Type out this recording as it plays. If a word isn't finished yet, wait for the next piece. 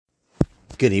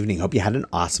Good evening. Hope you had an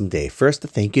awesome day. First, a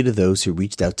thank you to those who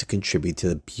reached out to contribute to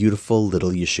the beautiful little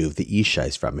yeshuv that Isha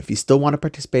is from. If you still want to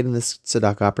participate in this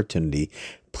tzedakah opportunity,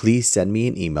 please send me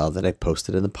an email that I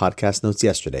posted in the podcast notes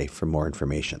yesterday for more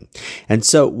information. And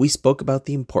so we spoke about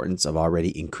the importance of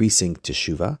already increasing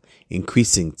teshuvah,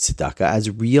 increasing tzedakah as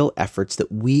real efforts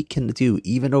that we can do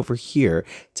even over here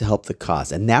to help the cause.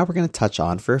 And now we're going to touch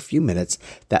on for a few minutes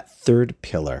that third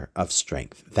pillar of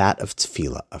strength, that of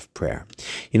tefillah, of prayer.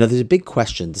 You know, there's a big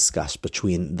question discussed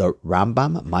between the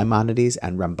Rambam Maimonides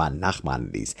and Ramban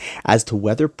Nachmanides as to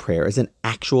whether prayer is an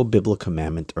actual biblical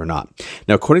commandment or not.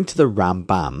 Now, according to the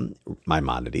Rambam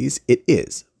Maimonides, it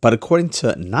is. But according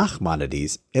to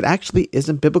Nachmanides, it actually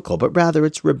isn't biblical, but rather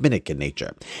it's rabbinic in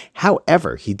nature.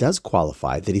 However, he does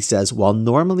qualify that he says, while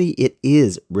normally it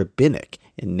is rabbinic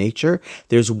in nature,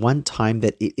 there's one time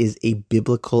that it is a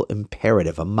biblical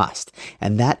imperative, a must,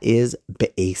 and that is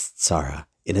be'es tzara,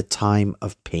 in a time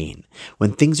of pain.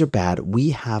 When things are bad,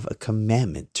 we have a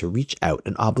commandment to reach out,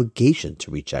 an obligation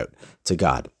to reach out to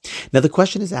God. Now, the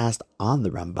question is asked on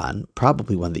the Ramban,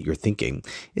 probably one that you're thinking,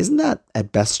 isn't that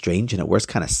at best strange and at worst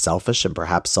kind of selfish and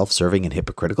perhaps self-serving and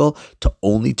hypocritical to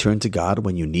only turn to God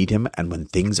when you need him and when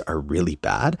things are really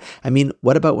bad? I mean,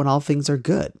 what about when all things are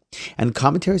good? And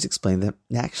commentaries explain that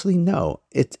actually no,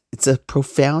 it's a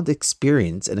profound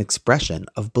experience and expression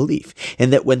of belief,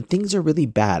 and that when things are really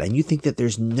bad and you think that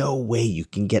there's no way you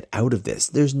can get out of this,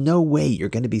 there's no way you're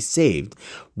going to be saved,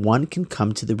 one can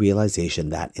come to the realization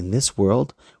that in this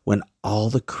world, when all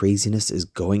the craziness is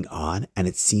going on and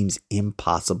it seems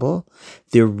impossible,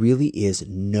 there really is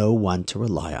no one to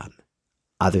rely on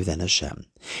other than Hashem.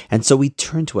 And so we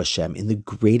turn to Hashem in the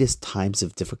greatest times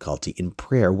of difficulty, in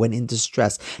prayer, when in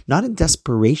distress, not in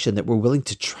desperation that we're willing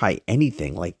to try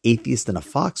anything like atheist in a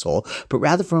foxhole, but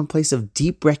rather from a place of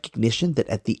deep recognition that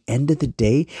at the end of the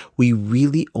day, we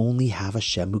really only have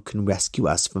Hashem who can rescue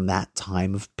us from that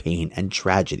time of pain and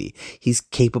tragedy. He's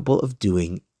capable of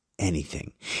doing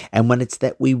anything. And when it's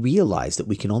that we realize that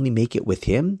we can only make it with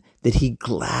him, that he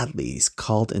gladly is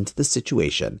called into the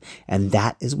situation. And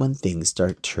that is when things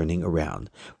start turning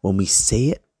around, when we say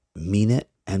it, mean it,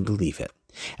 and believe it.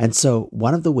 And so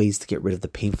one of the ways to get rid of the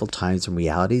painful times and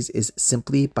realities is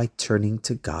simply by turning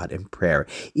to God in prayer,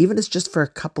 even if it's just for a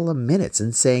couple of minutes,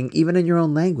 and saying, even in your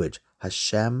own language,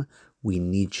 Hashem, we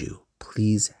need you.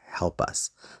 Please help us.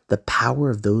 The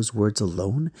power of those words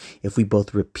alone, if we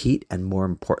both repeat and more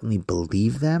importantly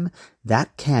believe them,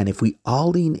 that can, if we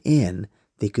all lean in,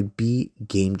 they could be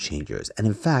game changers. And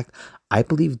in fact, I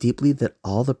believe deeply that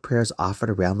all the prayers offered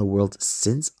around the world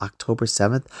since October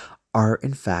 7th are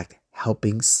in fact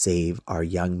helping save our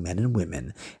young men and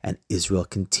women, and Israel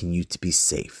continue to be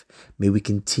safe. May we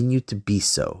continue to be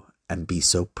so, and be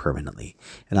so permanently.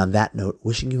 And on that note,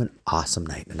 wishing you an awesome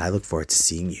night, and I look forward to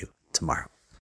seeing you tomorrow.